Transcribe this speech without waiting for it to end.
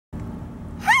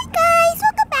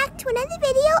to another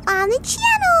video on the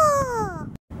channel.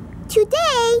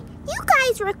 Today, you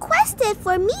guys requested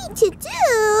for me to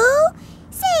do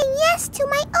saying yes to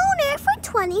my owner for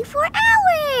 24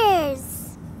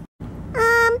 hours.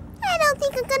 I don't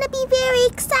think I'm gonna be very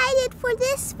excited for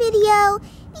this video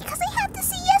because I have to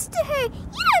say yes to her. You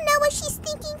don't know what she's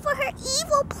thinking for her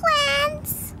evil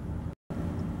plans.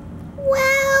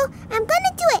 Well, I'm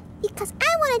gonna do it because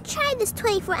I want to try this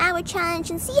 24-hour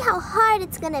challenge and see how hard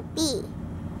it's gonna be.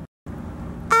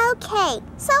 Okay,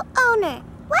 so owner,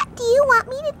 what do you want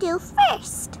me to do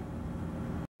first?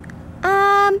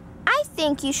 I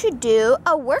think you should do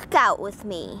a workout with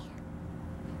me.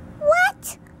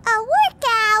 What? A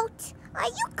workout? Are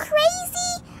you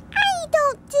crazy? I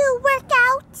don't do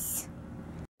workouts.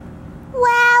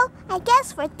 Well, I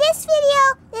guess for this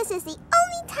video, this is the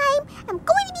only time I'm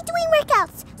going to be doing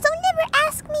workouts. So never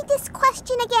ask me this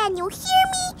question again. You hear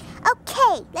me?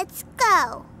 Okay, let's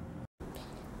go.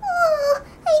 Oh,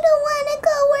 I don't want to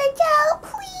go work out,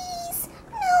 please.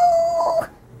 No.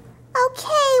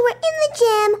 Okay, we're in the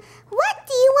gym. What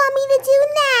do you want me to do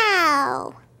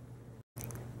now?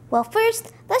 Well,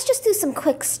 first, let's just do some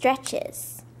quick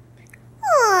stretches.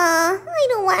 Aw, I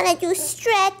don't want to do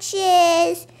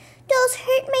stretches. Those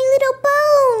hurt my little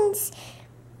bones.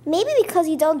 Maybe because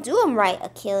you don't do them right,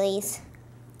 Achilles.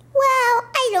 Well,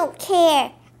 I don't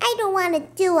care. I don't want to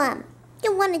do them. I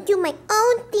want to do my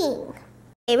own thing.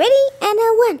 Okay, ready? And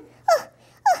a 1,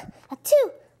 a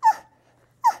 2,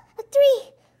 a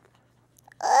 3.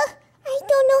 I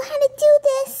don't know how to do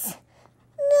this.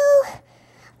 No,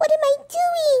 what am I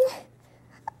doing?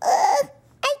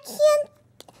 I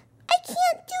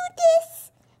can't do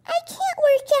this. I can't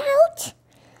work out.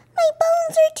 My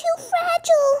bones are too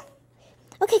fragile.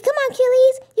 Okay, come on,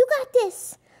 Achilles. You got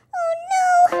this. Oh no,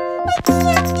 I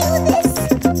can't do this.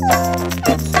 I can't do this.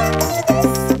 I gotta do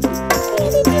this. I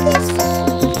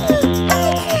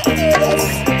can't do this.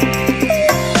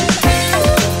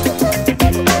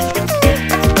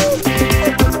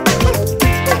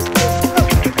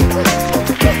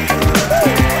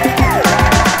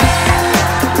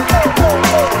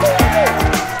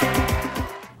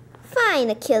 Fine,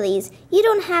 Achilles. You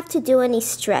don't have to do any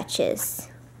stretches.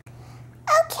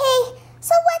 Okay,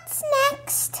 so what's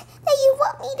next that you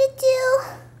want me to do?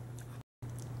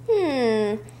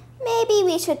 Maybe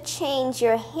we should change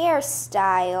your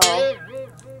hairstyle.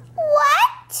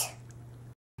 What?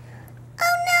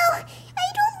 Oh no, I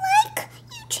don't like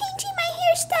you changing my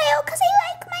hairstyle because I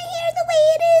like my hair the way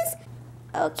it is.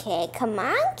 Okay, come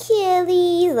on,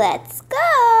 Achilles. Let's go.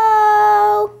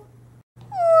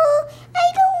 Oh,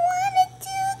 I don't want to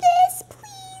do this.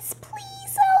 Please,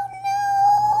 please, oh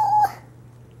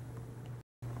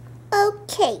no.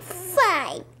 Okay,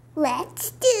 fine.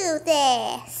 Let's do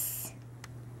this.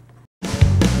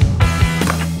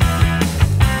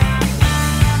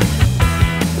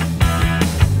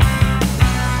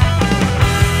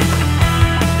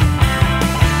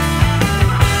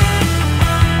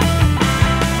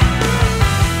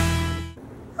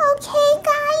 Okay,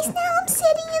 guys, now I'm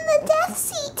sitting in the death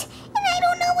seat, and I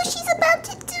don't know what she's about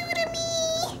to do to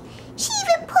me. She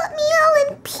even put me all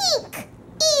in pink.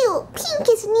 Ew, pink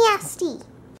is nasty.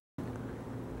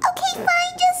 Okay,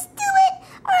 fine, just do it,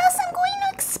 or else I'm going to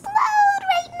explode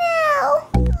right now.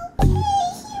 Okay,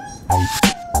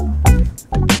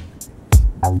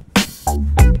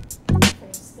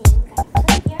 First thing, you gotta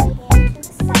put your hair to the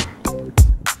side.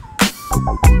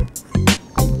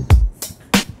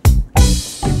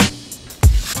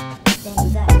 Then you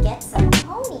gotta get some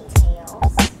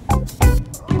ponytails. Oh,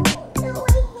 no,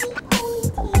 I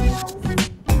hate ponytails.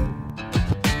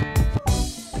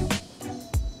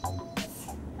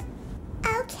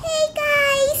 Okay,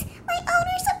 guys, my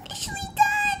owner's officially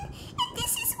done, and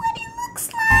this is what it looks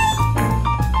like.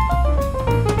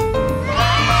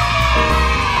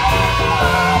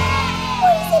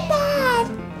 Or is it bad?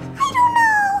 I don't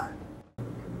know.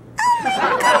 Oh my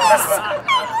goodness, I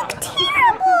look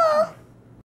terrible.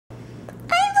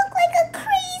 I look like a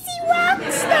crazy rock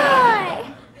star.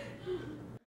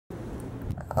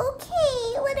 Okay,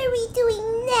 what are we doing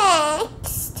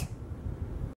next?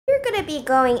 You're gonna be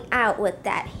going out with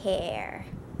that hair.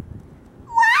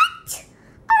 What?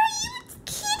 Are you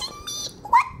kidding me?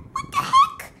 What the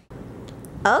heck?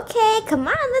 Okay, come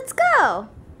on, let's go.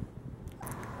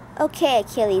 Okay,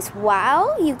 Achilles,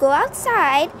 while you go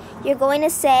outside, you're going to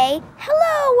say,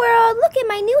 "Hello, world, look at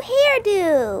my new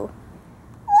hairdo."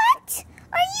 What?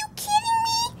 Are you kidding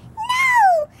me?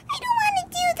 No, I don't want to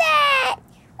do that.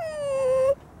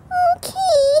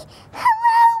 Okay.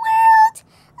 Hello, world.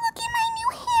 Look at my new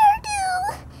hairdo.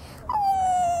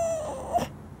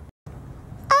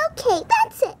 Okay,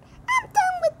 that's it. I'm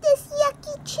done with this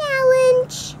yucky challenge.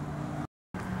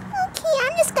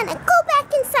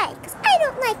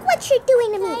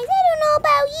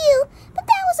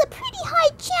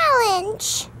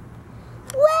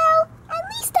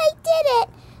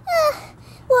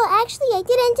 Actually, I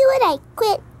didn't do it. I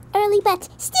quit early, but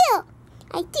still,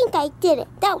 I think I did it.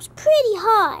 That was pretty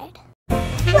hard.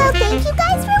 Well, thank you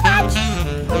guys for watching.